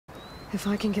If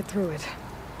I can get through it,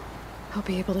 I'll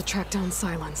be able to track down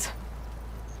Silence.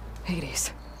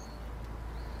 Hades.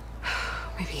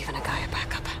 Maybe even a Gaia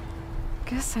backup.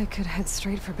 Guess I could head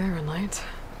straight for Barren Light.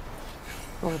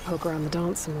 Or poke around the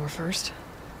Daunt some more first.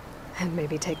 And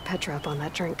maybe take Petra up on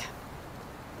that drink.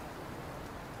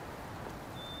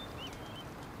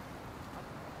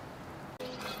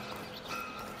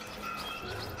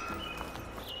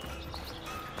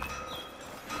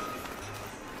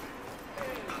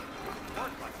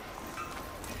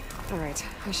 Alright,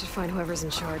 I should find whoever's in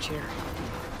charge here.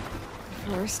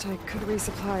 First, I could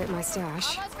resupply at my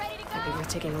stash. Might be worth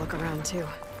taking a look around, too.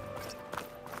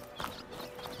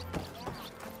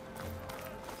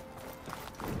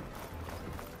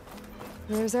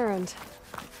 There's Erend.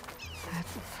 That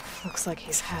looks like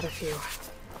he's had a few.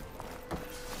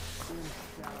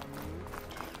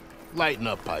 Lighten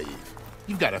up, Paiv.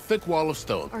 You've got a thick wall of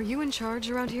stone. Are you in charge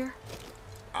around here?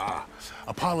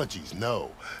 Apologies,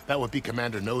 no. That would be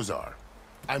Commander Nozar.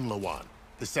 I'm Lawan,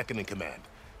 the second in command.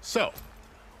 So,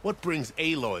 what brings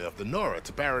Aloy of the Nora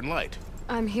to Barren Light?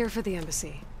 I'm here for the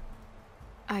embassy.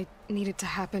 I need it to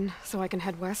happen so I can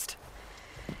head west.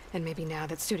 And maybe now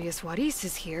that Studious Wadis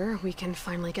is here, we can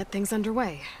finally get things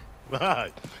underway.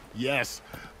 Yes,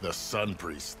 the Sun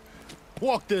Priest.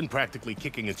 Walked in practically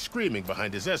kicking and screaming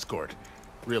behind his escort.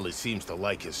 Really seems to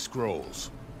like his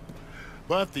scrolls.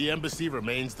 But the embassy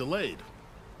remains delayed.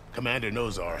 Commander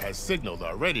Nozar has signaled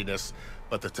our readiness,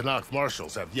 but the Tenakth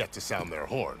marshals have yet to sound their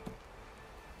horn.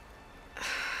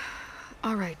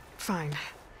 All right, fine.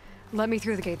 Let me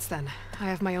through the gates then. I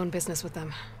have my own business with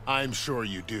them. I'm sure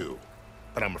you do,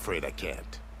 but I'm afraid I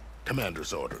can't.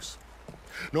 Commander's orders.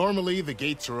 Normally, the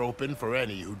gates are open for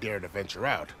any who dare to venture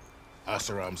out.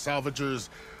 Asaram salvagers,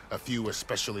 a few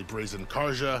especially brazen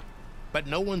Karja, but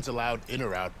no one's allowed in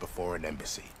or out before an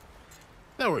embassy.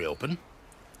 They'll reopen,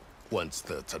 once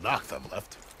the Tenakth have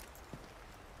left.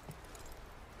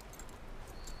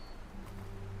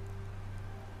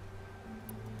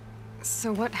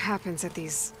 So what happens at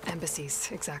these embassies,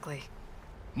 exactly?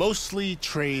 Mostly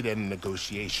trade and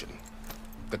negotiation.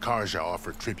 The Karja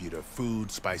offer tribute of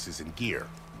food, spices, and gear.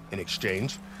 In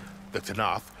exchange, the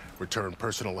Tenakth return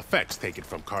personal effects taken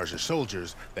from Karja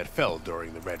soldiers that fell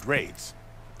during the Red Raids.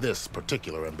 This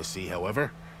particular embassy,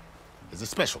 however, is a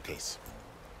special case.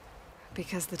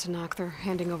 Because the Tenakth are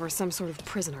handing over some sort of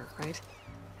prisoner, right?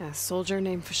 A soldier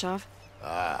named Fashav?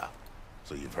 Ah,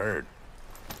 so you've heard.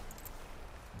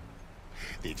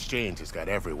 The exchange has got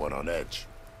everyone on edge.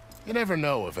 You never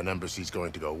know if an embassy's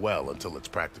going to go well until it's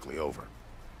practically over.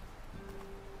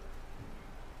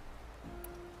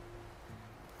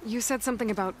 You said something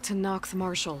about Tenakth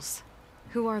marshals.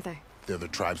 Who are they? They're the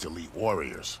tribe's elite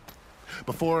warriors.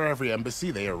 Before every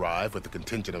embassy, they arrive with a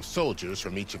contingent of soldiers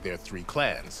from each of their 3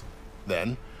 clans.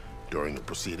 Then, during the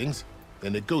proceedings,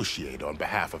 they negotiate on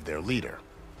behalf of their leader.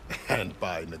 And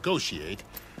by negotiate,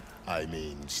 I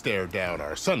mean stare down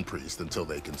our Sun Priest until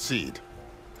they concede.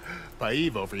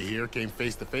 Paiv over here came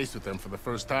face to face with them for the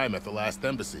first time at the last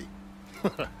embassy.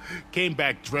 Came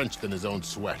back drenched in his own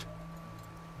sweat.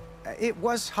 It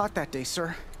was hot that day,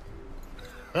 sir.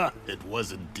 It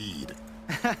was indeed.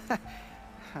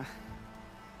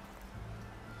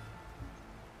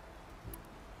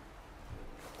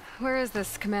 Where is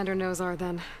this Commander Nozar,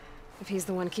 then? If he's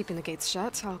the one keeping the gates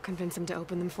shut, I'll convince him to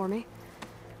open them for me.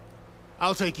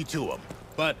 I'll take you to him,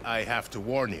 but I have to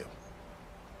warn you.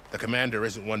 The commander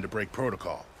isn't one to break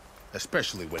protocol,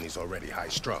 especially when he's already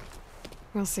high-strung.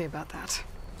 We'll see about that.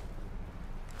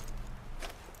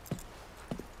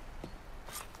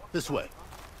 This way.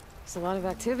 There's a lot of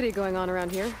activity going on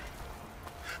around here.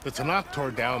 The Tenakth tore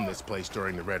down this place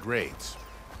during the Red Raids.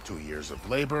 2 years of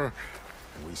labor,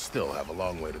 and we still have a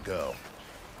long way to go.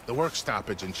 The work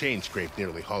stoppage and chain scrape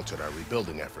nearly halted our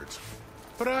rebuilding efforts.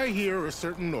 But I hear a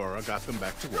certain Nora got them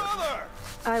back to work. Brother!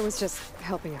 I was just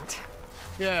helping out.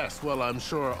 Yes, well, I'm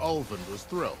sure Ulvin was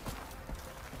thrilled.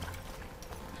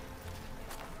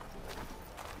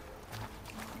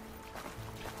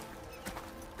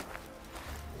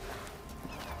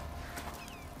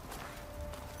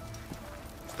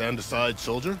 Stand aside,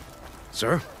 soldier.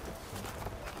 Sir?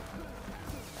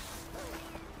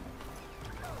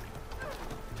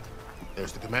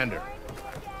 There's the commander.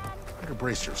 Better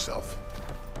brace yourself.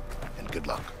 And good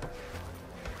luck.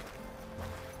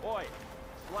 Boy,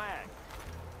 flag.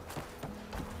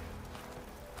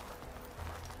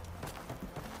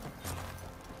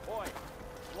 Boy,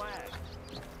 flag.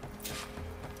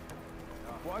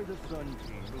 Why the Sun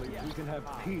King believes we can have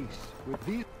peace with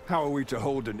these? How are we to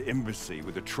hold an embassy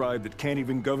with a tribe that can't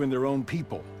even govern their own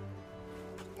people?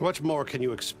 What more can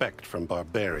you expect from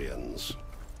barbarians?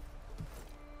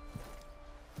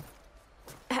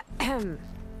 Ahem.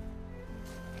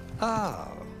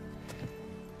 Ah.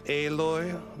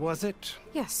 Aloy, was it?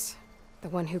 Yes. The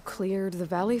one who cleared the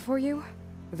valley for you?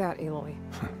 That Aloy.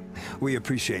 We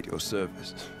appreciate your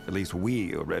service. At least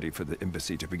we are ready for the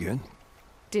embassy to begin.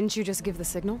 Didn't you just give the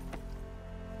signal?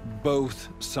 Both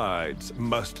sides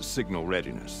must signal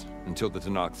readiness. Until the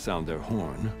Tanakh sound their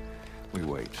horn, we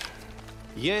wait.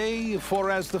 Yea, for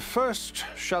as the first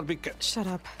shall be... Shut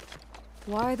up.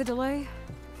 Why the delay?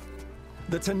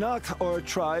 The Tanakh are a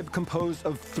tribe composed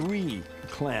of 3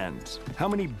 clans. How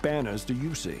many banners do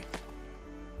you see?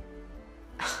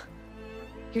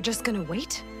 You're just gonna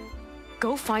wait?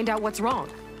 Go find out what's wrong.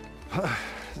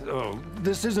 Oh,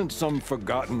 this isn't some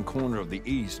forgotten corner of the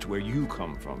East where you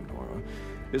come from, Nora.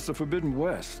 It's the Forbidden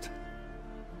West.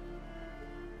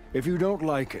 If you don't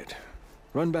like it,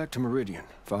 run back to Meridian,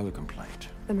 file a complaint.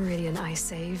 The Meridian I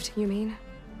saved, you mean?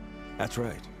 That's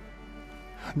right.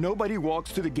 Nobody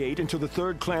walks to the gate until the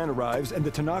 3rd clan arrives and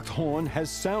the Tanakh's horn has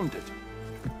sounded.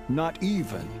 Not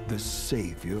even the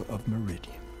savior of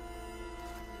Meridian.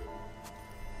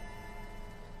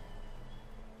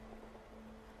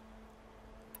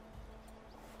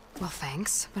 Well,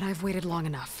 thanks, but I've waited long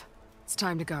enough. It's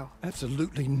time to go.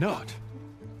 Absolutely not.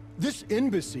 This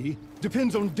embassy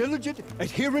depends on diligent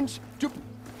adherence to...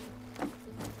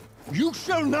 You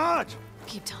shall not!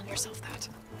 Keep telling yourself that.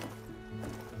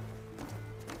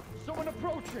 Someone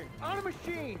approaching! On a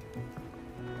machine!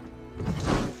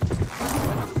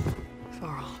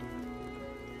 Varl.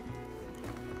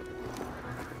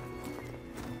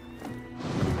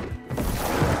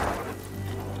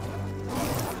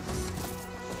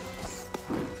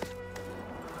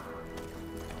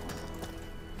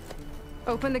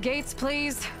 Open the gates,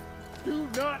 please. Do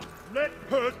not let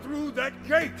her through that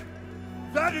gate!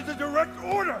 That is a direct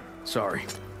order! Sorry,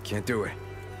 can't do it.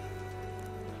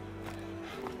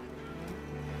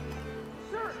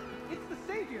 Sir, it's the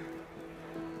Savior!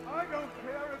 I don't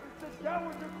care if it's the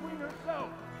Dowager Queen herself!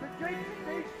 The gate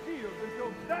stays sealed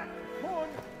until that horn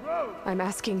blows! I'm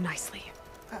asking nicely.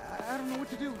 I don't know what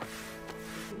to do.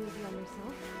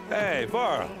 Hey,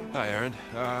 Varl. Hi, Aaron.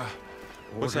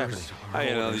 What's happening?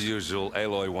 You know, the usual.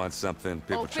 Aloy wants something.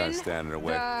 People try to stand in her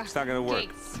way. It's not gonna work.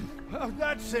 Gates. Oh,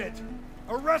 that's it!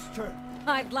 Arrest her!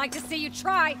 I'd like to see you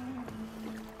try.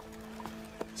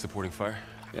 Supporting fire?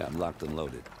 Yeah, I'm locked and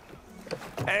loaded.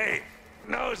 Hey,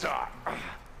 Nozar!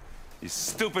 You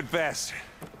stupid bastard.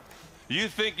 You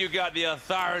think you got the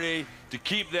authority to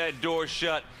keep that door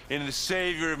shut in the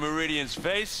savior of Meridian's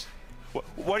face?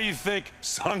 What do you think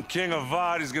Sun King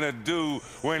Avad is gonna do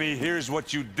when he hears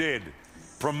what you did?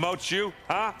 Promote you,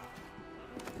 huh?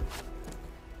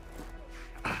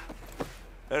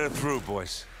 Let it through,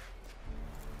 boys.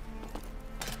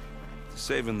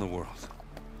 Saving the world.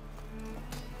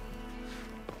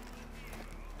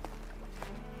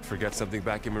 Forget something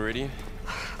back in Meridian?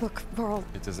 Look, Varl.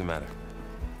 It doesn't matter.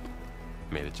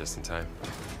 Made it just in time.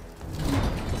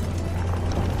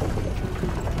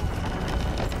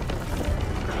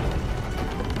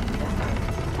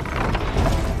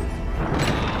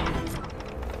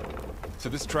 So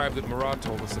this tribe that Murad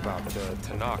told us about, the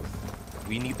Tanakh,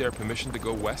 we need their permission to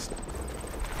go west?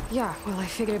 Yeah, well, I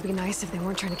figured it'd be nice if they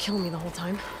weren't trying to kill me the whole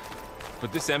time.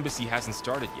 But this embassy hasn't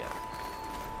started yet.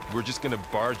 We're just gonna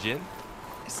barge in?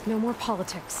 It's no more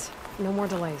politics. No more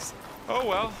delays. Oh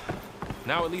well.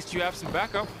 Now at least you have some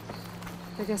backup.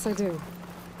 I guess I do.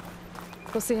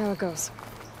 We'll see how it goes.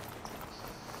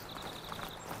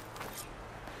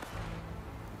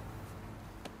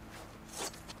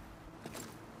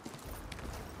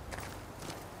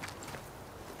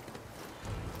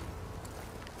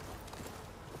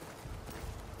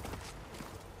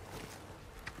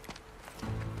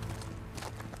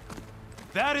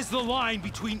 That is the line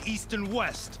between East and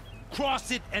West.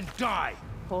 Cross it and die.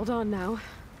 Hold on now.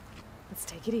 Let's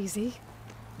take it easy.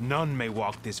 None may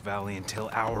walk this valley until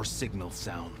our signal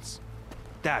sounds.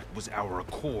 That was our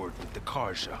accord with the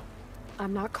Karja.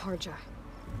 I'm not Karja.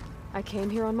 I came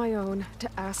here on my own to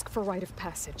ask for rite of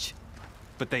passage.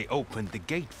 But they opened the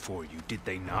gate for you, did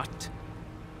they not?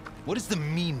 What is the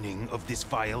meaning of this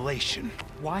violation?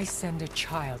 Why send a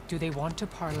child? Do they want to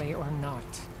parley or not?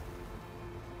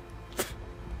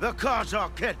 The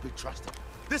Karja can't be trusted.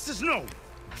 This is known.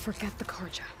 Forget the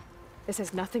Karja. This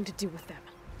has nothing to do with them.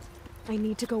 I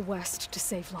need to go west to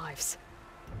save lives.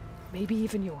 Maybe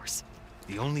even yours.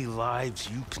 The only lives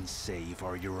you can save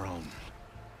are your own.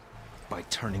 By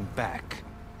turning back.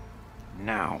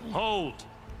 Now. Hold!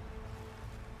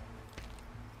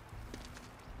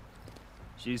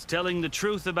 She's telling the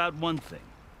truth about one thing.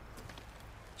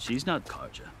 She's not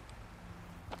Karja.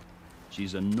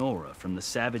 She's a Nora from the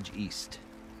Savage East.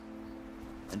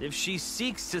 And if she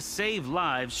seeks to save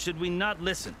lives, should we not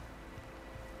listen?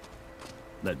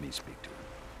 Let me speak to her.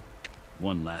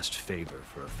 One last favor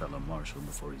for a fellow marshal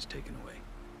before he's taken away.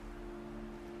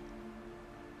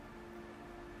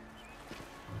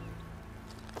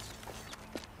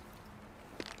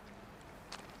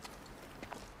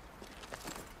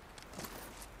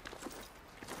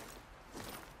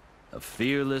 A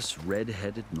fearless,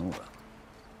 red-headed Nora.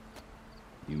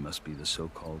 You must be the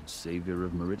so-called savior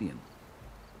of Meridian.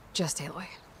 Just Aloy.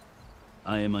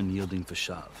 I am unyielding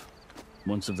Fashav,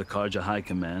 once of the Karja High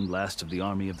Command, last of the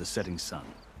army of the setting sun.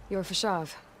 You're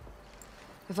Fashav.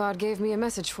 Avad gave me a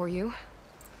message for you.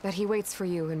 That he waits for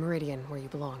you in Meridian, where you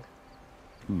belong.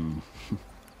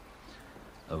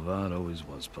 Avad always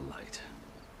was polite.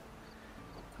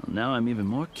 Well, now I'm even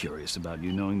more curious about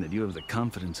you knowing that you have the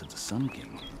confidence of the Sun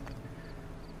King.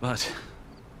 But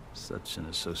such an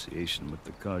association with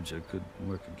the Karja could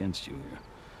work against you here,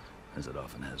 as it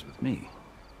often has with me.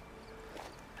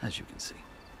 As you can see,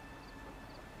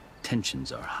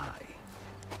 tensions are high.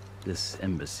 This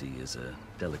embassy is a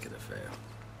delicate affair.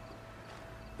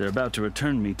 They're about to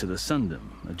return me to the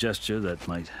Sundom, a gesture that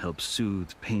might help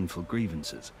soothe painful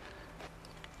grievances.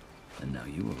 And now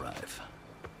you arrive,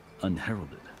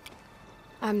 unheralded.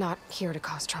 I'm not here to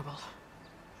cause trouble.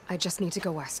 I just need to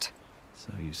go west.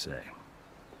 So you say.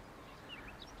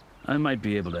 I might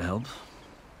be able to help,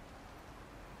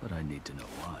 but I need to know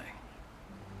why.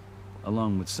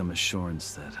 Along with some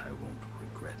assurance that I won't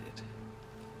regret it.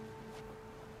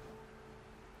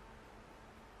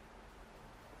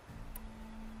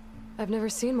 I've never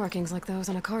seen markings like those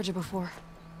on a Karja before.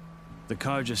 The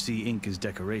Karja see ink as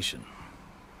decoration.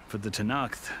 For the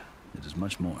Tenakth, it is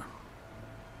much more.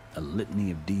 A litany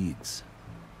of deeds.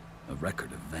 A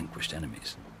record of vanquished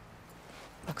enemies.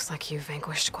 Looks like you've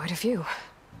vanquished quite a few.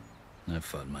 I've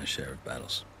fought my share of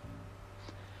battles.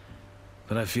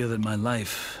 But I feel that my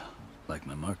life, like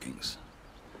my markings,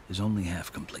 is only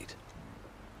half complete.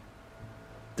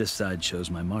 This side shows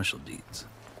my martial deeds.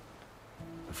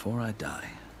 Before I die,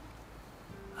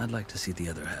 I'd like to see the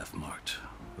other half marked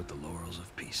with the laurels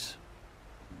of peace.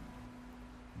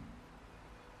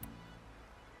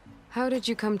 How did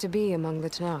you come to be among the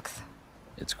Tenakth?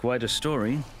 It's quite a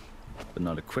story, but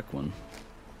not a quick one.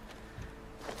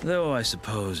 Though I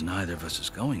suppose neither of us is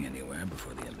going anywhere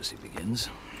before the embassy begins.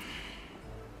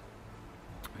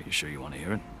 Are you sure you want to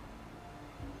hear it?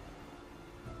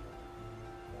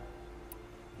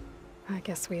 I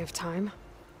guess we have time.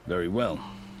 Very well.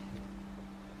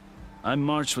 I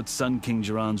marched with Sun King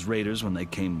Jiran's raiders when they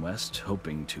came west,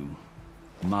 hoping to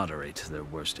moderate their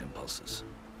worst impulses.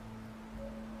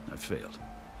 I failed,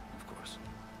 of course.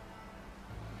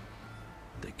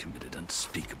 They committed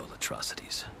unspeakable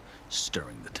atrocities,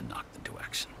 stirring the Tenakth into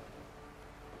action.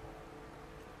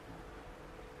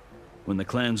 When the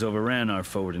clans overran our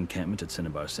forward encampment at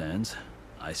Cinnabar Sands,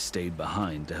 I stayed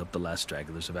behind to help the last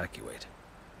stragglers evacuate,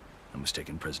 and was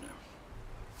taken prisoner.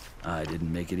 I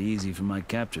didn't make it easy for my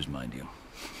captors, mind you.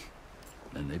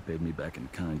 And they paid me back in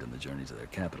kind on the journey to their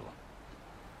capital.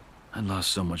 I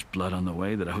lost so much blood on the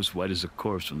way that I was white as a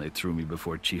corpse when they threw me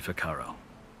before Chief Hekaro.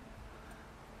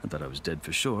 I thought I was dead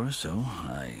for sure, so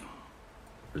I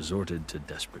resorted to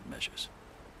desperate measures.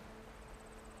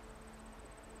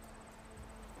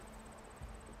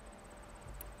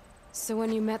 So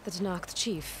when you met the Tenakth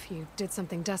chief, you did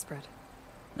something desperate?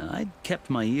 I'd kept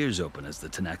my ears open as the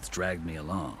Tenakth dragged me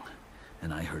along,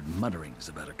 and I heard mutterings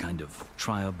about a kind of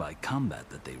trial by combat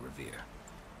that they revere.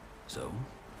 So,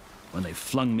 when they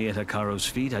flung me at Hekaro's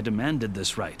feet, I demanded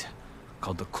this right,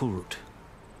 called the Kulrut,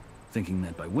 thinking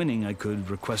that by winning I could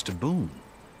request a boon,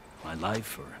 my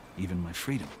life or even my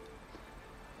freedom.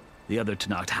 The other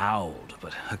Tenakth howled,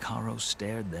 but Hekaro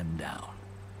stared them down,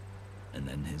 and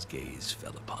then his gaze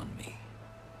fell upon me.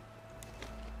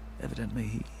 Evidently,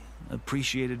 he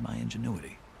appreciated my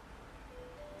ingenuity.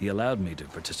 He allowed me to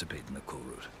participate in the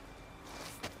Kulrut.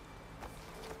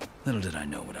 Little did I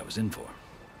know what I was in for.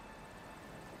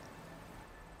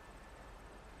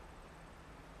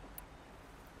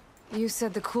 You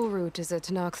said the Kulrut is a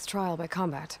Tenakth's trial by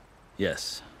combat.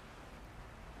 Yes,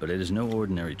 but it is no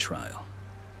ordinary trial.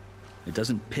 It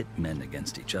doesn't pit men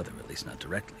against each other, at least not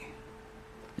directly.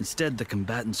 Instead, the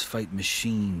combatants fight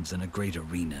machines in a great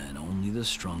arena, and only the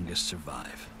strongest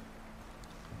survive.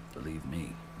 Believe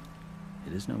me,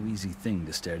 it is no easy thing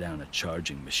to stare down a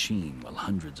charging machine while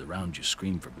hundreds around you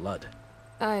scream for blood.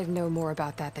 I know more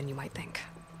about that than you might think.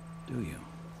 Do you?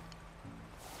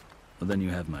 Well, then you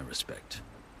have my respect.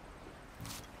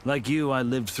 Like you, I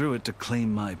lived through it to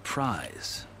claim my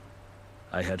prize.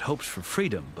 I had hopes for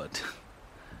freedom, but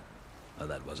well,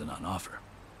 that wasn't on offer.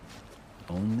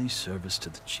 Only service to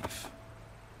the chief.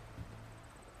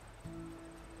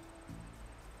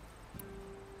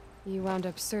 You wound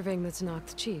up serving the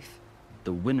Tenakth chief.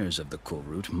 The winners of the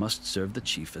Kulrut must serve the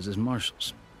chief as his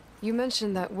marshals. You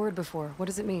mentioned that word before. What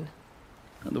does it mean?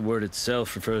 The word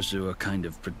itself refers to a kind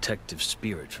of protective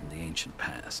spirit from the ancient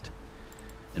past.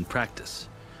 In practice,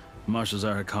 marshals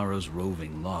are Hekarro's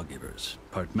roving lawgivers,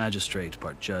 part magistrate,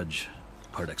 part judge,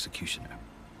 part executioner.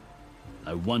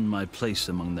 I won my place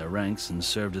among their ranks and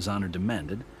served as honor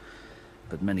demanded,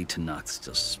 but many Tenakth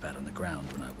still spat on the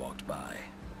ground when I walked by.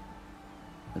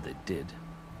 But they did,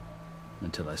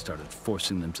 until I started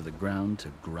forcing them to the ground to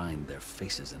grind their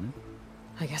faces in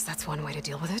it. I guess that's one way to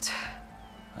deal with it.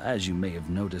 As you may have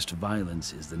noticed,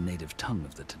 violence is the native tongue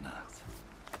of the Tenakth.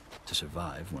 To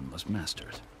survive, one must master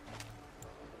it.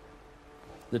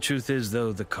 The truth is,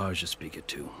 though, the Karja speak it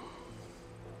too.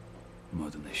 More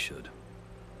than they should.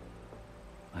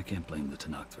 I can't blame the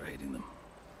Tenakth for hating them.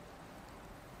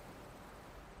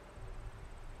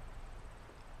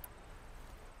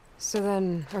 So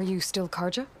then, are you still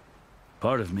Karja?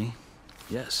 Part of me,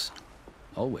 yes.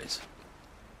 Always.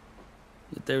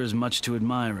 Yet there is much to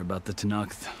admire about the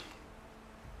Tenakth.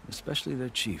 Especially their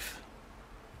chief.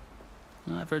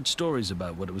 I've heard stories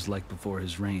about what it was like before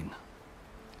his reign.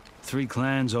 3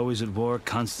 clans always at war,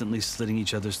 constantly slitting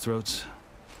each other's throats.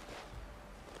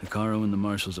 Hekarro and the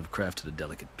marshals have crafted a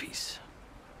delicate peace.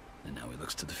 And now he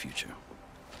looks to the future.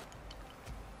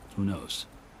 Who knows?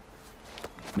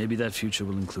 Maybe that future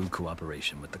will include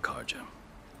cooperation with the Karja.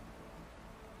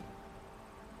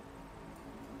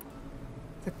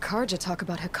 The Karja talk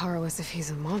about Hekarro as if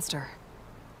he's a monster.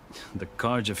 The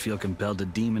Karja feel compelled to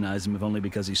demonize him if only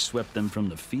because he swept them from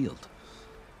the field.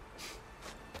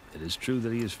 It is true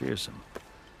that he is fearsome.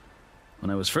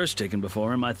 When I was first taken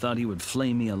before him, I thought he would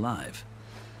flay me alive.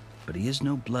 But he is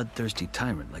no bloodthirsty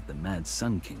tyrant like the Mad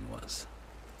Sun King was.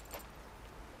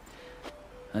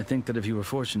 I think that if you were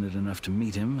fortunate enough to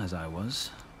meet him, as I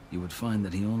was, you would find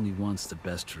that he only wants the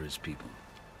best for his people.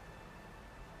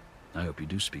 I hope you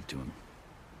do speak to him.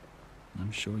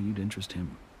 I'm sure you'd interest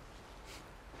him.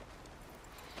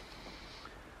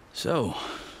 So,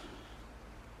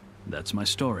 that's my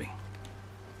story.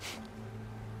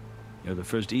 You're the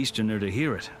first Easterner to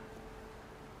hear it,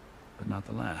 but not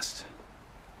the last.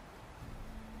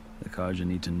 The Karja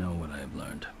need to know what I have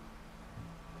learned.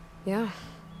 Yeah.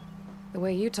 The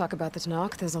way you talk about the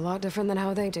Tenakth is a lot different than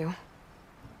how they do.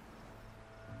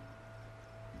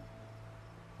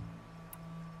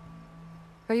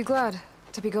 Are you glad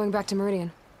to be going back to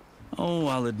Meridian? Oh,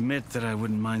 I'll admit that I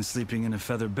wouldn't mind sleeping in a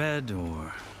feather bed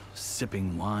or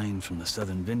sipping wine from the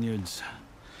southern vineyards.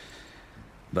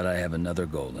 But I have another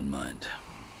goal in mind.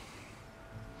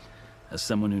 As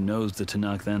someone who knows the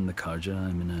Tenakth and the Karja,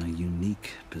 I'm in a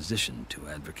unique position to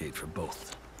advocate for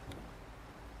both.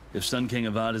 If Sun King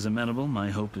Avad is amenable, my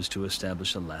hope is to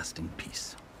establish a lasting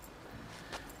peace.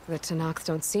 The Tenakth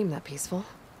don't seem that peaceful.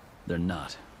 They're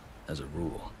not, as a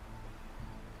rule.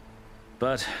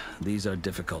 But these are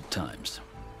difficult times.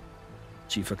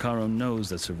 Chief Hekarro knows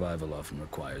that survival often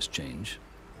requires change,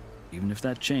 even if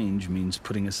that change means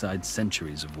putting aside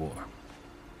centuries of war.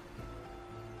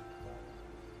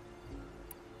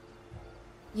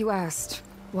 You asked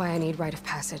why I need rite of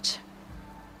passage.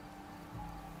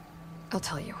 I'll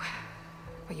tell you,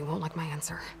 but you won't like my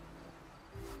answer.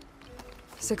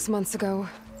 6 months ago,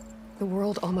 the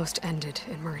world almost ended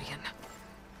in Meridian.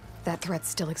 That threat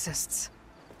still exists.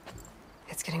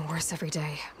 It's getting worse every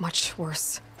day, much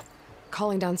worse.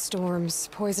 Calling down storms,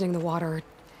 poisoning the water,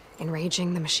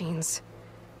 enraging the machines.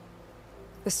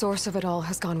 The source of it all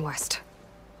has gone west,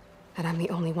 and I'm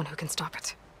the only one who can stop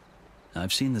it.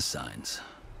 I've seen the signs.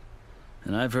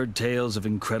 And I've heard tales of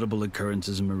incredible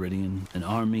occurrences in Meridian, an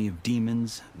army of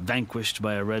demons vanquished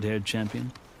by a red-haired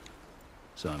champion.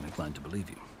 So I'm inclined to believe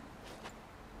you.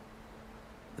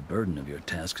 The burden of your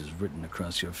task is written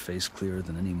across your face clearer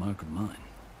than any mark of mine.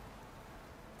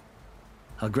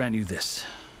 I'll grant you this,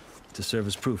 to serve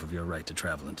as proof of your right to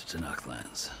travel into Tenakth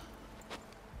lands.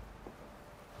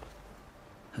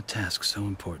 A task so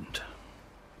important,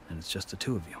 and it's just the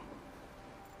 2 of you.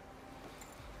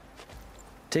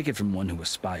 Take it from one who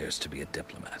aspires to be a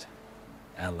diplomat.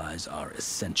 Allies are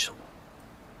essential.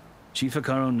 Chief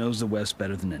Hekarro knows the West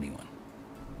better than anyone.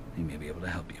 He may be able to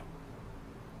help you.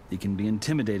 He can be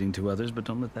intimidating to others, but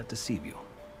don't let that deceive you.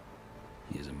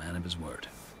 He is a man of his word.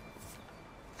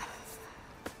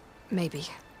 Maybe.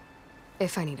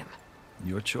 If I need him.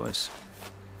 Your choice.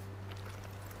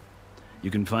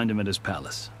 You can find him at his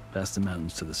palace, past the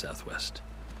mountains to the southwest.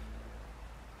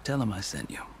 Tell him I sent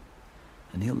you.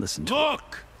 And he'll listen to it.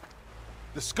 Look!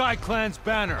 The Sky Clan's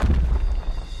banner!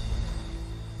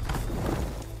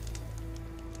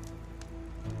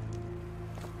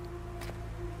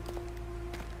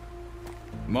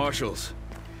 Marshals.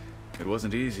 It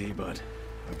wasn't easy, but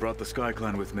I brought the Sky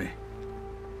Clan with me.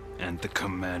 And the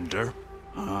commander?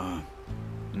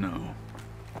 No.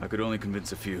 I could only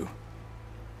convince a few.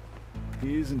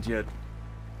 He isn't yet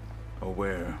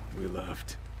aware we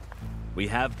left. We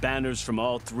have banners from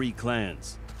all 3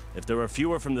 clans. If there are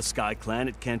fewer from the Sky Clan,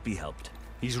 it can't be helped.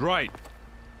 He's right.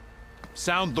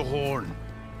 Sound the horn.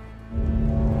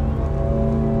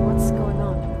 What's going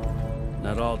on?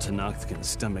 Not all Tenakth can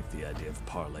stomach the idea of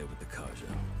parley with the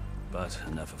Karja, but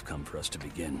enough have come for us to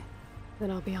begin. Then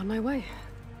I'll be on my way.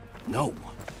 No!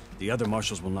 The other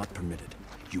marshals will not permit it.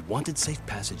 You wanted safe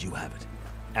passage, you have it.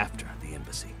 After the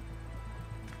embassy.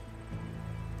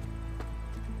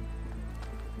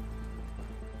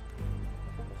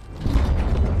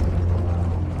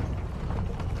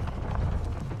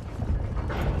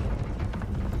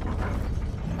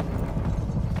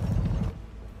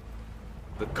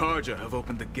 The Karja have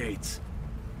opened the gates.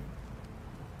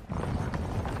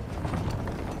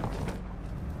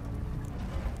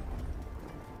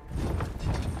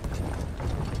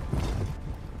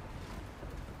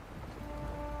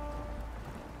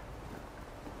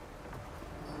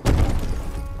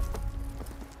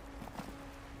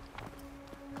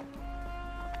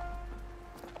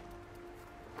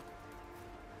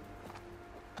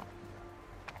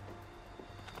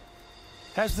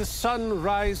 As the sun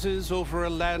rises over a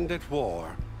land at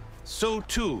war, so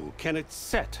too can it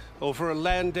set over a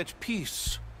land at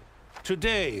peace.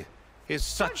 Today is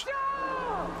such...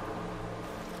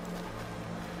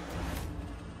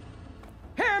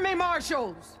 Hear me,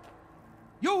 marshals!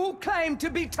 You who claim to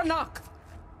be Tenakth!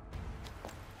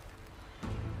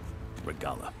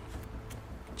 Regala.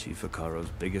 Chief Akaro's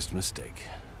biggest mistake.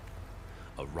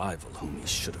 A rival whom he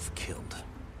should have killed.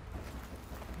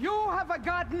 You have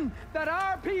forgotten that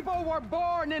our people were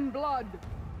born in blood.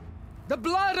 The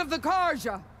blood of the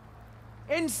Karja.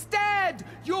 Instead,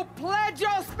 you pledge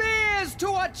your spears to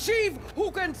a chief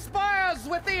who conspires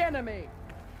with the enemy.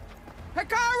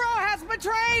 Akaro has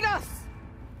betrayed us.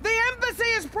 The embassy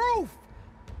is proof.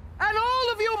 And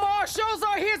all of you marshals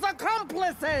are his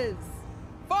accomplices.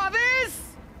 For this,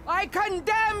 I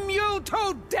condemn you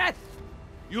to death.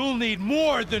 You'll need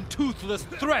more than toothless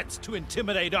threats to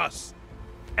intimidate us.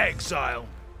 Exile.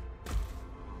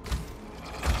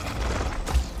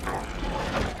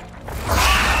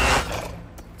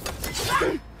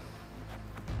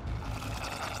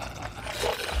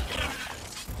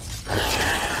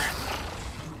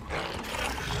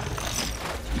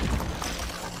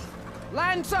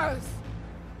 Lancers,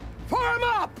 form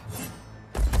up!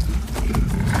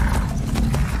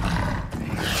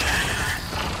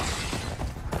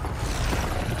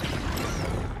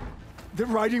 They're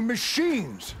riding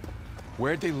machines!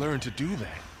 Where'd they learn to do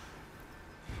that?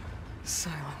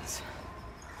 Silence.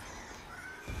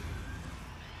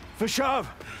 Vashav!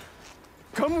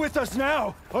 Come with us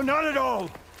now, or not at all!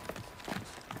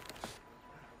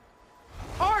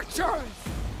 Archers!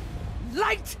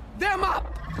 Light them up!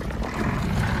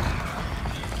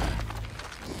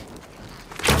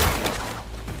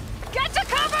 Get to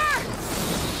cover!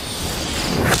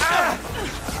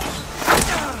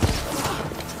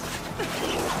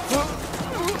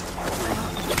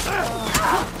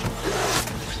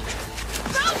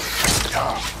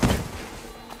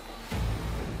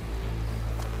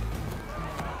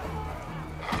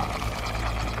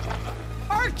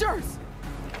 Archers!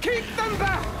 Keep them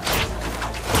back!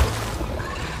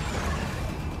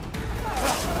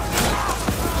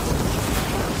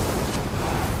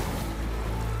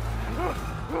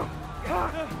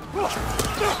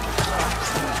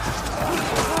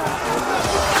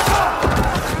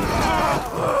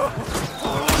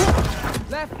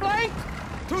 Left flank!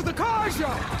 To the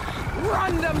Karja!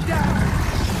 Run them down!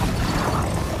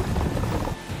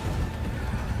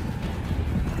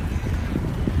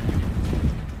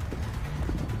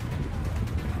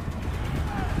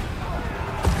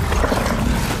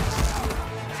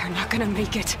 They're not gonna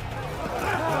make it.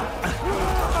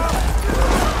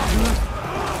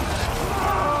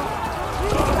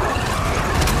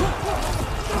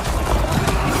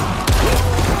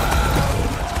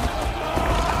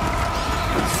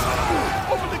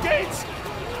 Open the gates!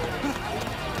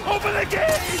 Open the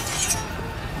gates!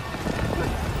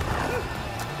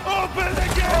 Open the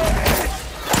gates!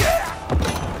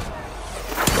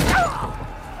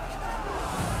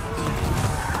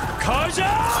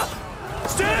 Karja!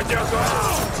 Stand your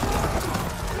ground!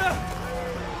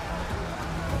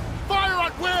 Fire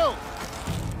at will!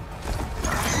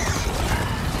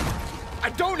 I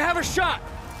don't have a shot!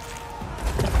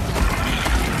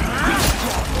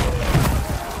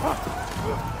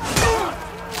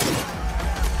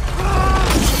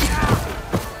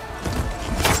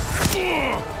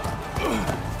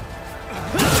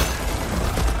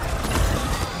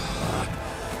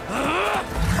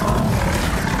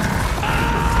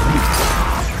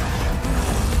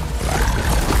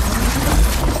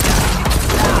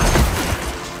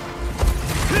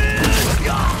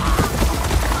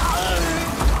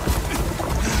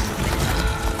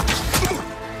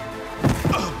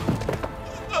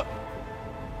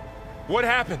 What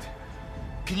happened?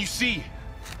 Can you see?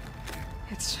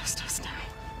 It's just us now.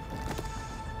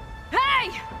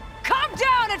 Hey! Calm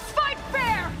down and fight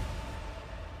fair!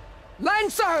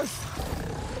 Lancers!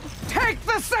 Take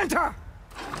the center!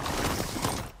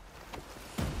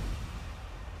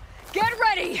 Get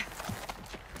ready!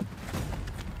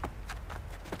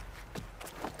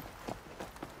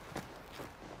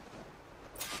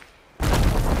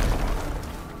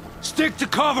 Stick to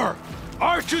cover!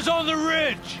 Archers on the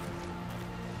ridge!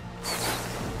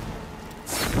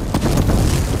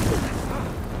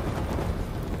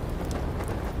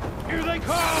 Here they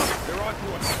come! They're on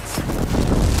to us.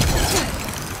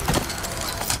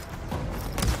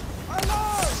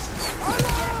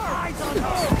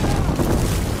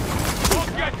 I'll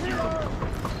get you!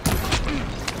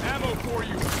 Ammo for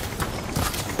you!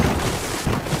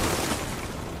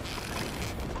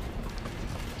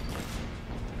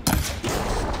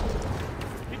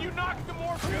 Can you knock the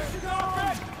more pieces off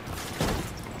it?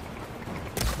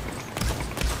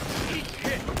 Each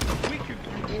hit weakens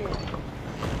you more.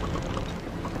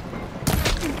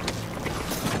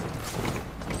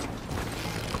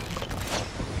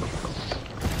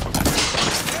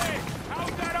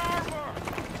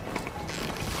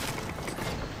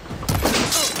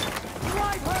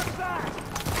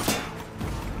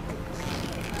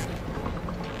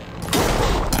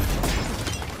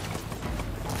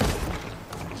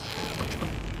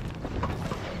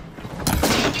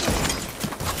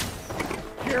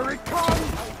 Here it comes!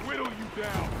 I'll whittle you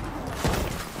down.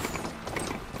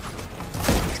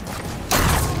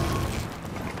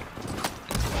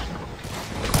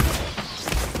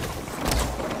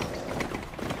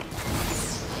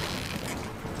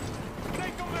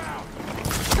 Take them out!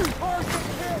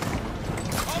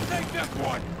 I'll take this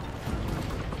one!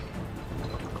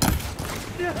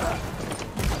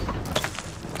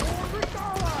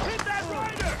 Hit that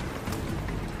rider!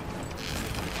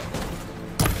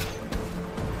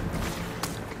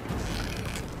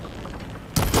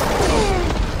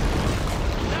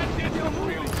 That did some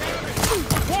real damage!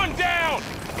 One down!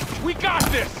 We got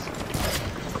this!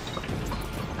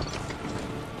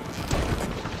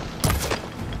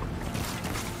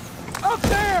 Up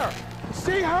there!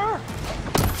 See her?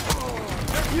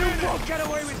 You won't get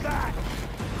away with that!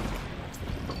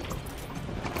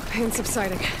 Pain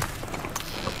subsiding.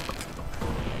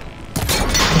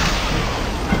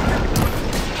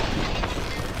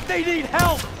 They need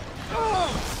help!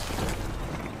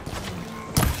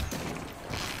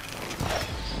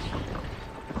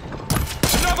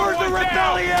 Another For one the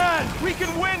down! rebellion! We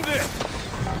can win this!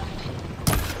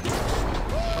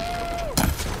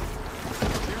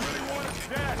 You really want us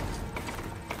dead?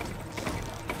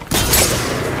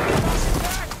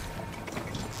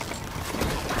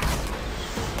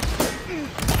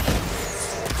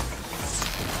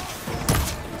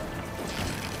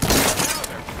 Now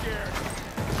they're scared.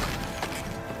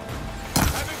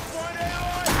 Having fun,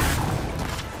 Aloy?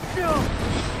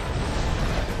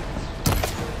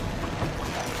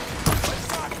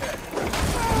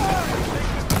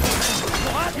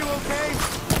 What? You okay?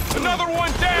 Another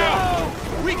one down!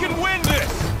 We can win this!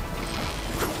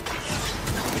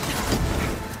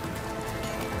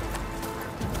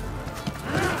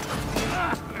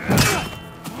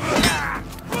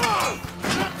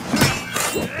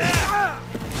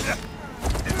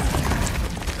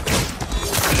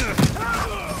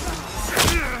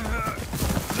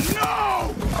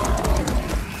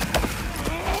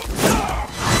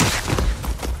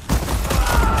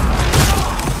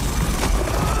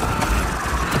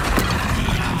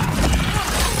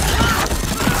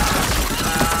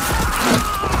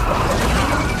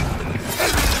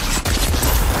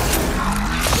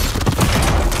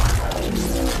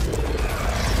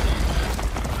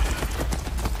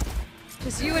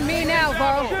 Just you and me now,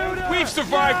 Varl. We've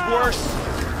survived worse!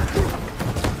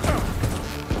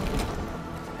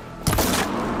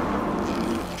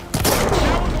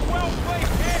 That was a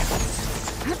well-placed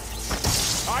hit!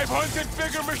 I've hunted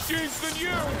bigger machines than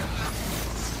you!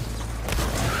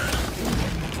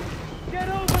 Get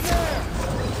over there!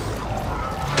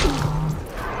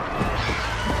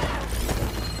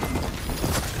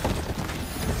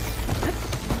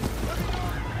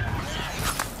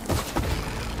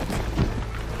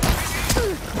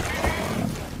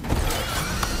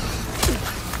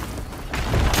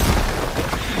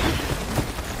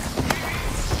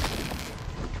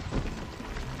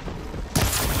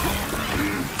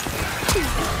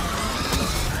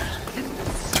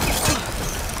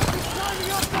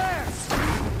 Climbing up there!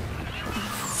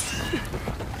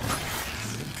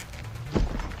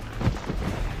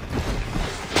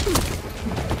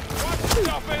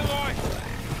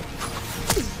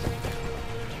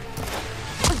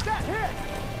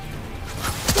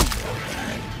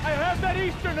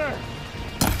 Easterner!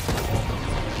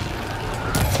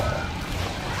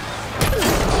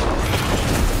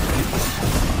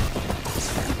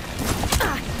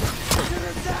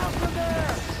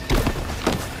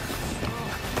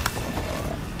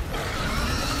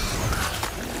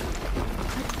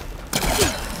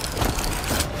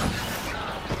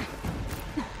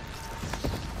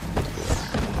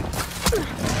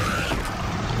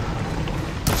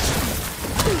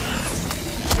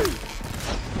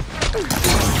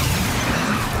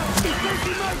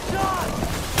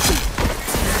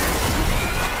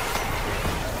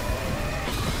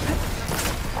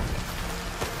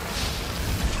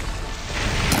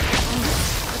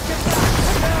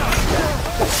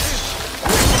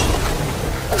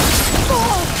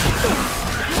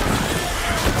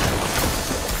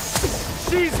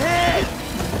 She's hit!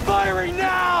 Firing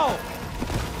now!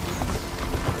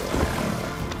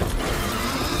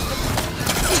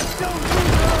 Don't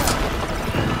lose her!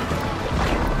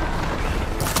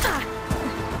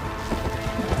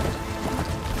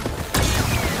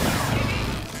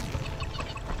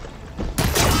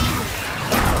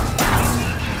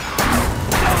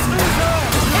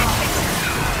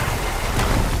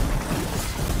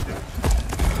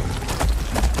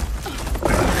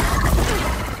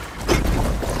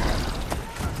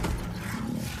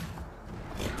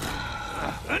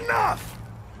 Enough!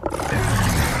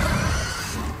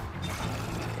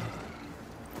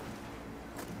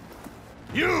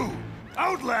 You,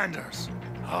 Outlanders!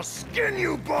 I'll skin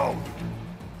you both!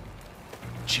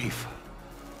 Chief,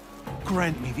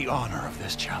 grant me the honor of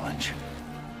this challenge.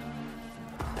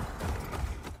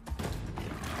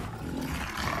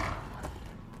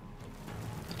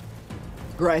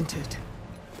 Granted.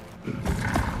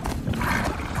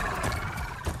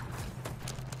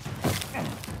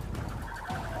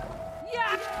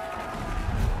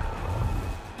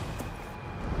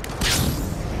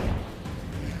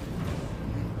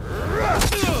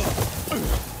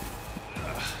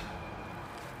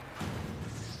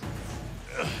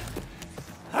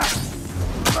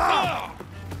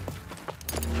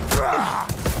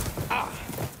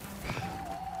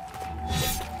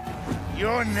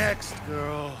 You're next,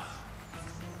 girl.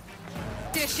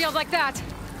 See a shield like that?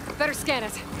 Better scan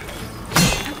it.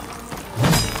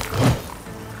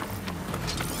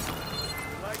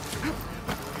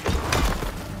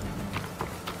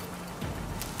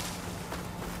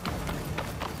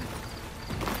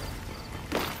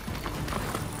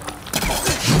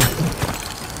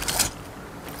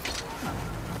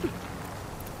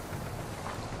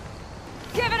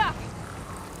 Give it up!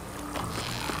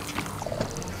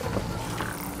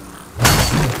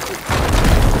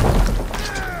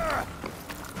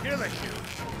 Kill it, you.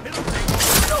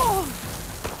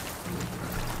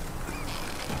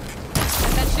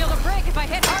 Let that shield will break if I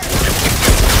hit hard.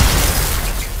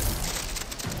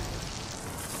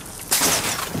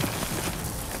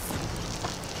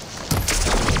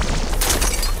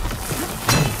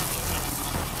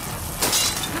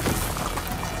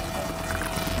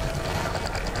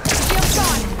 Shield's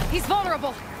gone. He's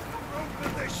vulnerable.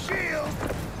 Open the shield,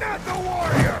 not the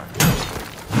warrior!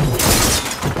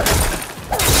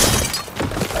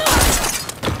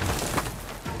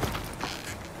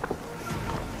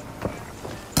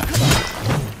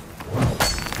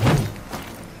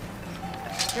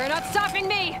 You're not stopping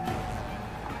me!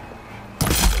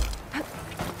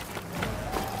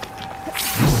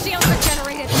 Shield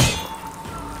regenerated!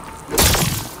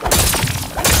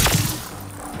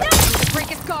 Break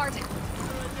his guard!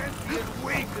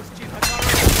 Weak as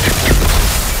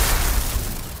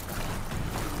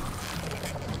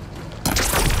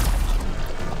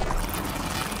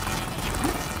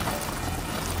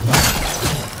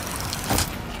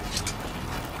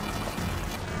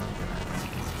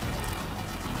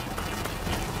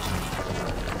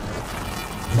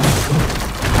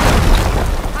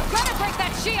I'm gonna break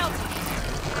that shield!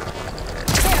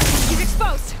 There, he's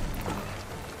exposed!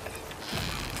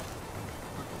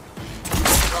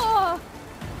 Oh!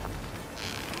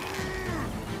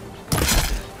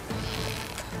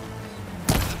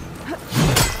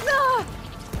 Ah!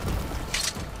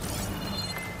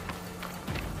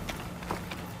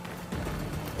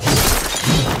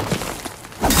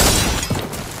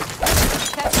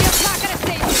 That shield's not gonna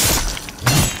save me!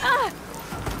 Ah!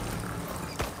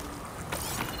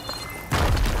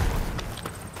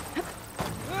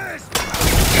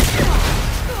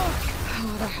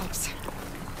 Oh, that helps.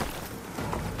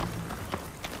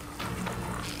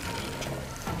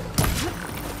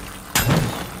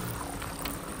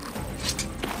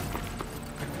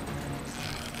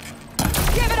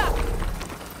 Give it up!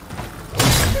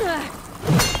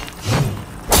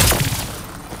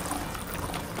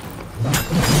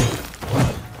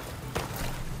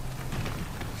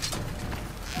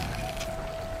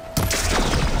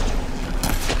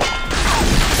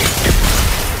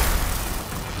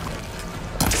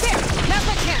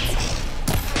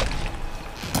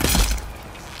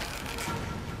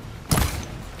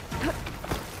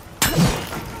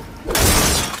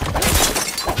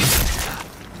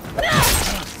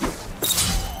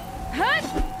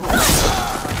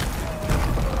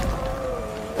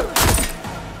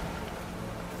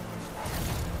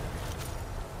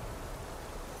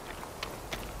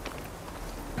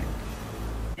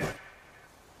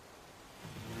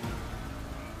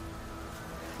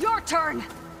 your turn!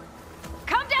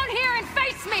 Come down here and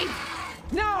face me!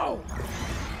 No!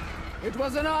 It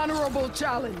was an honorable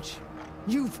challenge.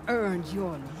 You've earned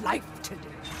your life today.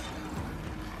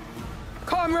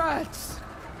 Comrades!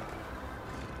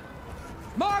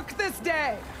 Mark this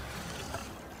day!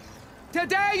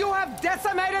 Today you have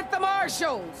decimated the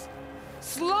Marshals!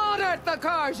 Slaughtered the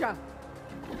Karja!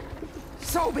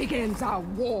 So begins our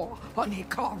war on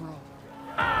Hikaru.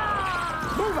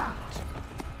 Move out!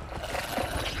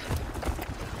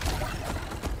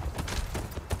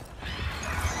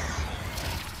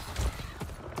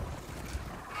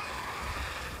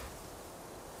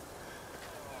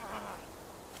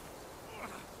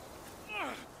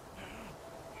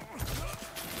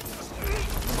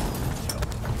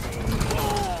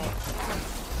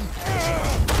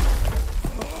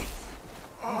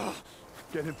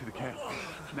 Get him to the camp.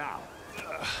 Now.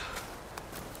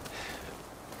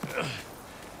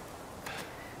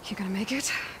 You gonna make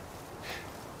it?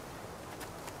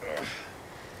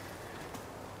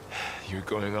 You're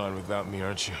going on without me,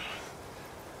 aren't you?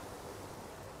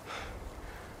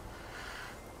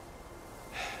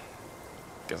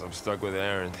 Guess I'm stuck with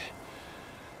Aaron.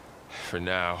 For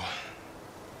now.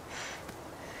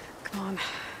 Come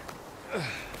on.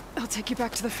 I'll take you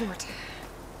back to the fort.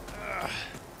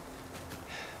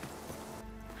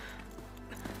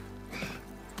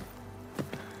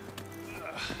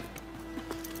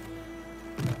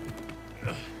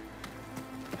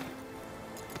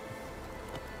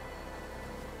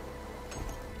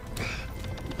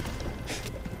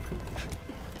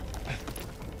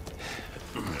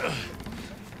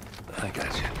 I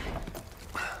got you.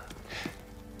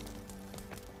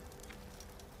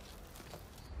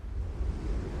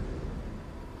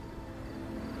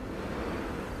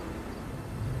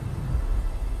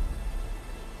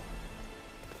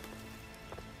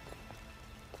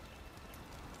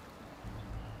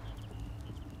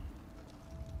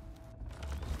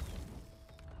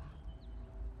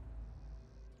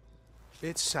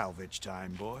 It's salvage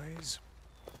time, boys.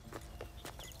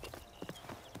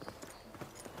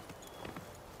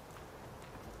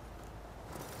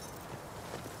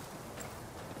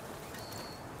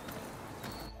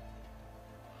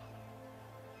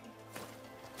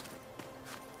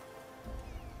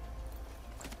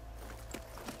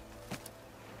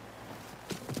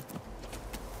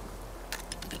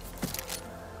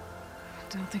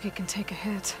 Don't think it can take a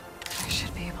hit. I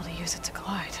should be able to use it to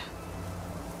glide.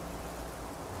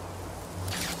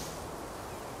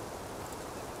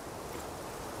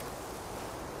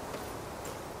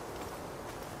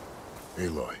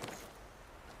 Aloy.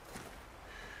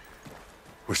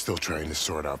 We're still trying to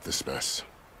sort out this mess.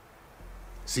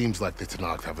 Seems like the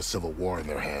Tenakth have a civil war in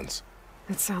their hands.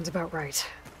 That sounds about right.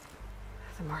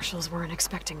 The Marshals weren't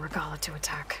expecting Regalla to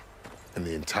attack. And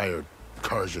the entire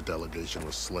Karja delegation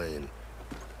was slain.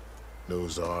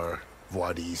 Nozar,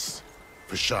 Voidis,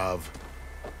 Vashav,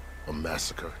 a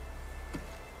massacre.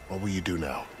 What will you do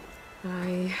now?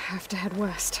 I have to head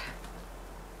west.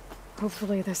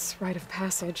 Hopefully this rite of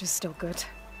passage is still good.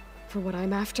 For what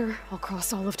I'm after, I'll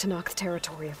cross all of Tenakth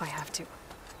territory if I have to.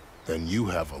 Then you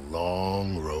have a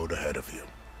long road ahead of you.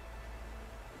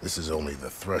 This is only the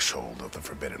threshold of the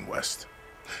Forbidden West.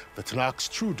 The Tenakth's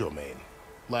true domain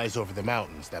lies over the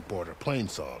mountains that border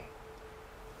Plainsong,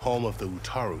 home of the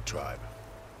Utaru tribe.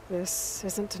 This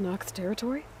isn't Tenakth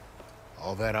territory?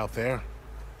 All that out there?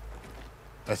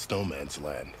 That's no man's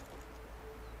land.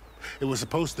 It was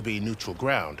supposed to be neutral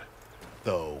ground,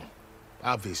 though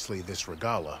obviously this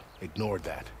Regalla ignored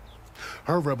that.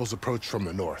 Her rebels approached from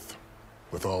the north,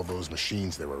 with all those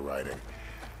machines they were riding.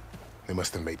 They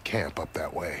must have made camp up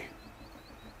that way.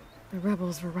 The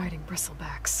rebels were riding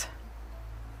bristlebacks.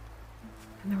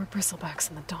 And there were bristlebacks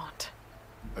in the Daunt.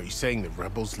 Are you saying the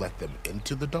rebels let them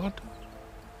into the Daunt?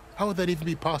 How would that even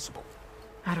be possible?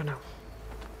 I don't know.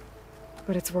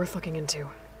 But it's worth looking into.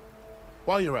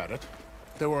 While you're at it,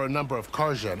 there were a number of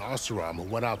Karja and Oseram who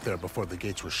went out there before the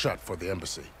gates were shut for the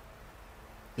embassy.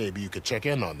 Maybe you could check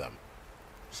in on them.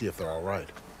 See if they're all right.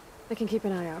 I can keep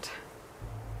an eye out.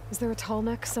 Is there a tall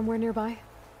neck somewhere nearby?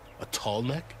 A tall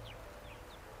neck?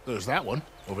 There's that one,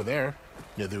 over there,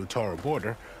 near the Utaru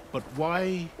border. But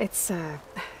why? It's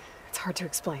hard to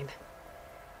explain.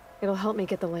 It'll help me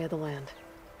get the lay of the land.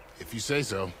 If you say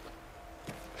so.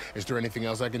 Is there anything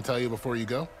else I can tell you before you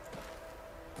go?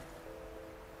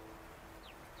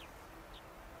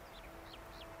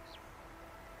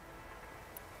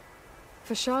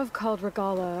 Vashav called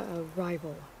Regalla a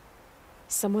rival.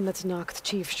 Someone that Tenakth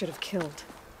chief should have killed.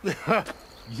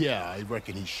 Yeah, I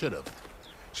reckon he should have.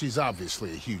 She's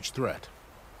obviously a huge threat.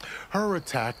 Her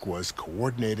attack was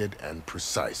coordinated and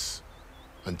precise.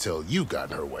 Until you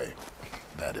got in her way,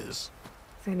 that is.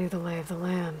 They knew the lay of the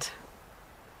land.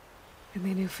 And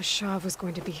they knew Fashav was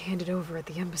going to be handed over at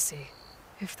the embassy.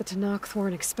 If the Tenakth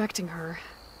weren't expecting her,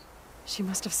 she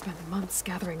must have spent months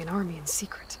gathering an army in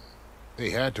secret. They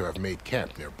had to have made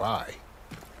camp nearby.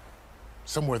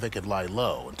 Somewhere they could lie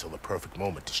low until the perfect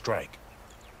moment to strike.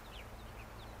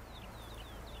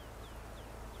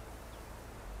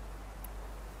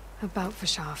 About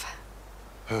Fashav.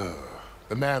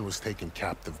 The man was taken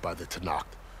captive by the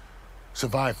Tenakth.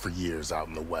 Survived for years out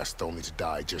in the west, only to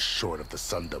die just short of the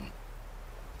Sundom.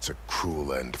 It's a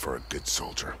cruel end for a good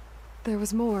soldier. There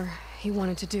was more he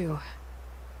wanted to do.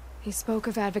 He spoke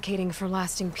of advocating for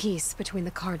lasting peace between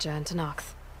the Karja and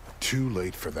Tenakth. Too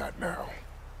late for that now.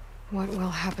 What will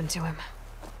happen to him?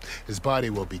 His body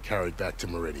will be carried back to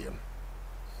Meridian.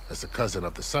 As a cousin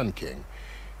of the Sun King,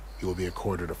 he will be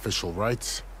accorded official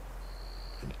rights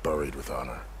and buried with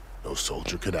honor. No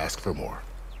soldier could ask for more.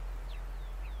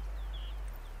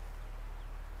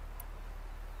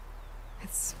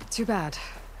 It's too bad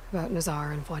about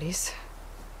Nazar and Wadis.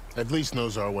 At least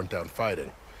Nozar went down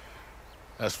fighting.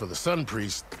 As for the Sun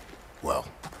Priest, well,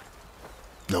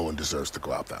 no one deserves to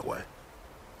go out that way.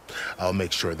 I'll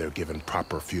make sure they're given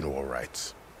proper funeral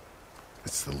rites.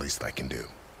 It's the least I can do.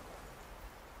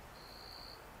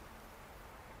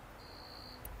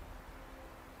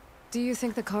 Do you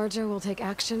think the Karja will take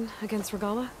action against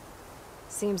Regala?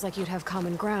 Seems like you'd have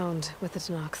common ground with the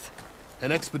Tenakth.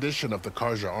 An expedition of the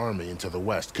Karja army into the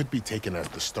west could be taken as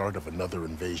the start of another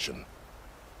invasion.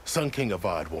 Sun King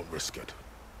Avad won't risk it.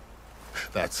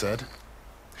 That said,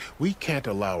 we can't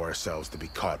allow ourselves to be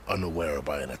caught unaware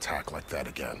by an attack like that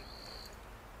again.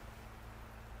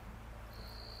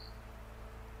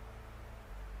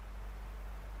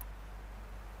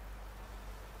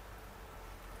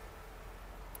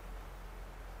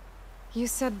 You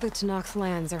said the Tenakth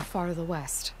lands are far to the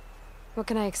west. What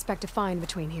can I expect to find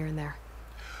between here and there?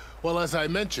 Well, as I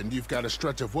mentioned, you've got a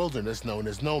stretch of wilderness known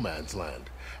as No Man's Land,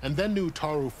 and then new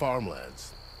Taru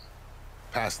farmlands.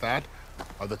 Past that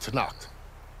are the Tenakth.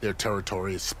 Their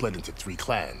territory is split into 3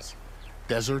 clans: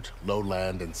 Desert,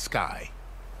 Lowland, and Sky.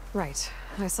 Right.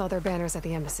 I saw their banners at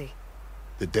the embassy.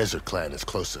 The Desert clan is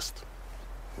closest.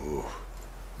 Ooh,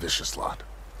 vicious lot.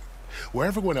 Where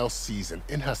everyone else sees an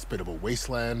inhospitable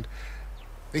wasteland,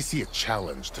 they see a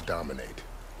challenge to dominate.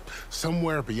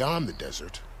 Somewhere beyond the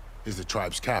desert is the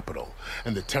tribe's capital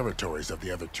and the territories of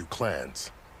the other 2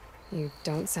 clans. You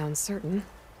don't sound certain.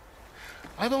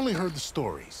 I've only heard the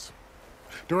stories.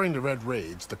 During the Red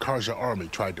Raids, the Karja army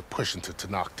tried to push into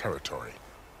Tenakth territory,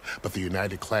 but the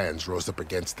United Clans rose up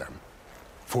against them,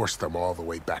 forced them all the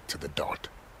way back to the Daunt.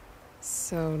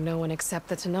 So no one except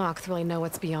the Tenakth really know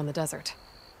what's beyond the desert.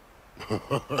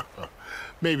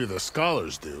 Maybe the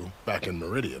scholars do, back in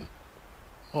Meridian.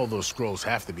 All those scrolls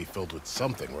have to be filled with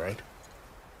something, right?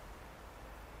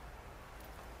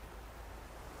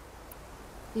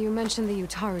 You mentioned the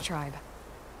Utaru tribe.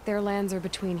 Their lands are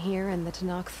between here and the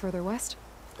Tenakth further west?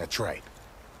 That's right.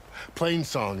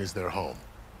 Plainsong is their home.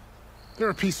 They're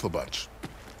a peaceful bunch,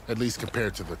 at least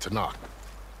compared to the Tenakth.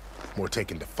 More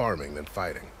taken to farming than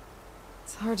fighting.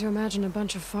 It's hard to imagine a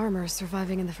bunch of farmers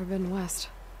surviving in the Forbidden West.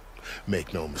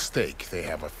 Make no mistake, they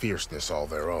have a fierceness all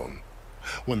their own.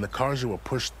 When the Karja were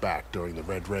pushed back during the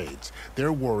Red Raids,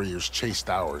 their warriors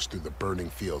chased ours through the burning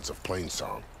fields of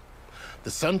Plainsong. The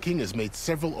Sun King has made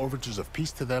several overtures of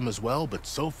peace to them as well, but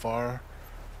so far,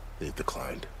 they've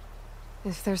declined.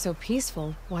 If they're so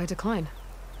peaceful, why decline?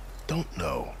 Don't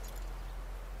know.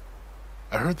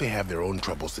 I heard they have their own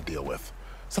troubles to deal with.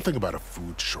 Something about a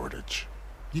food shortage.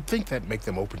 You'd think that'd make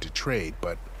them open to trade,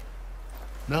 but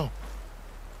no.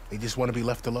 They just want to be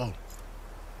left alone.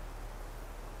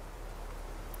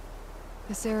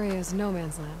 This area is no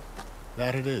man's land.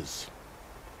 That it is.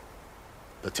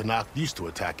 The Tenakth used to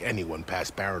attack anyone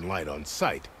past Barren Light on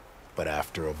sight, but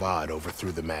after Avad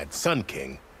overthrew the Mad Sun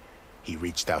King, he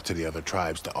reached out to the other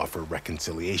tribes to offer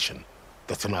reconciliation.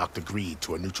 The Tenakth agreed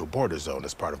to a neutral border zone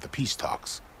as part of the peace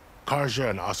talks. Karja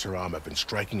and Oseram have been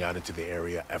striking out into the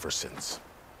area ever since.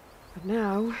 But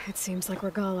now, it seems like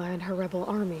Regala and her rebel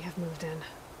army have moved in.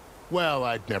 Well,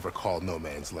 I'd never call No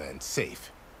Man's Land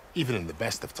safe, even in the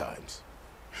best of times.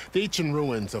 The ancient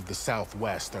ruins of the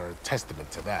Southwest are a testament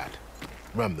to that.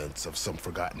 Remnants of some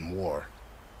forgotten war.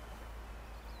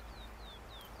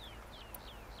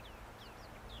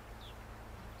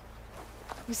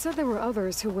 You said there were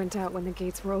others who went out when the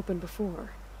gates were open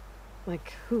before.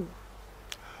 Like who?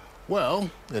 Well,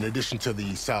 in addition to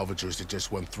the salvagers that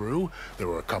just went through, there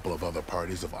were a couple of other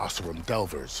parties of Oseram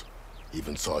delvers.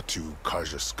 Even saw 2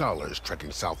 Karja scholars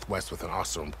trekking southwest with an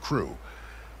Oseram crew.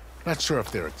 Not sure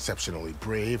if they're exceptionally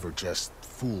brave or just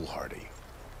foolhardy.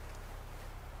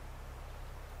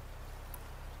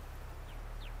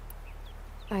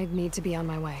 I'd need to be on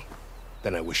my way.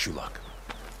 Then I wish you luck.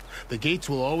 The gates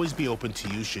will always be open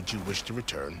to you should you wish to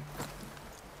return.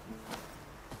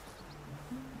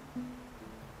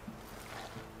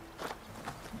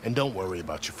 And don't worry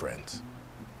about your friends.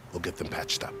 We'll get them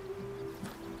patched up.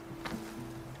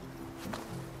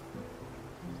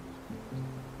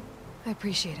 I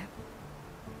appreciate it.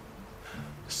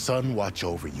 Sun watch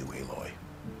over you, Aloy.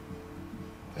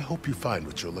 I hope you find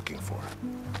what you're looking for.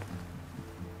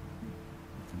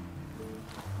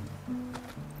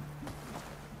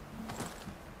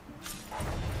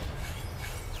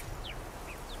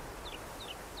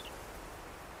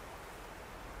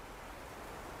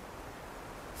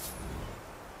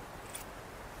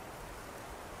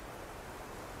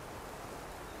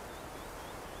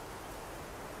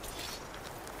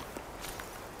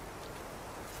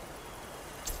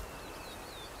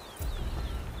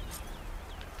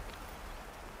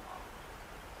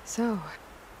 So,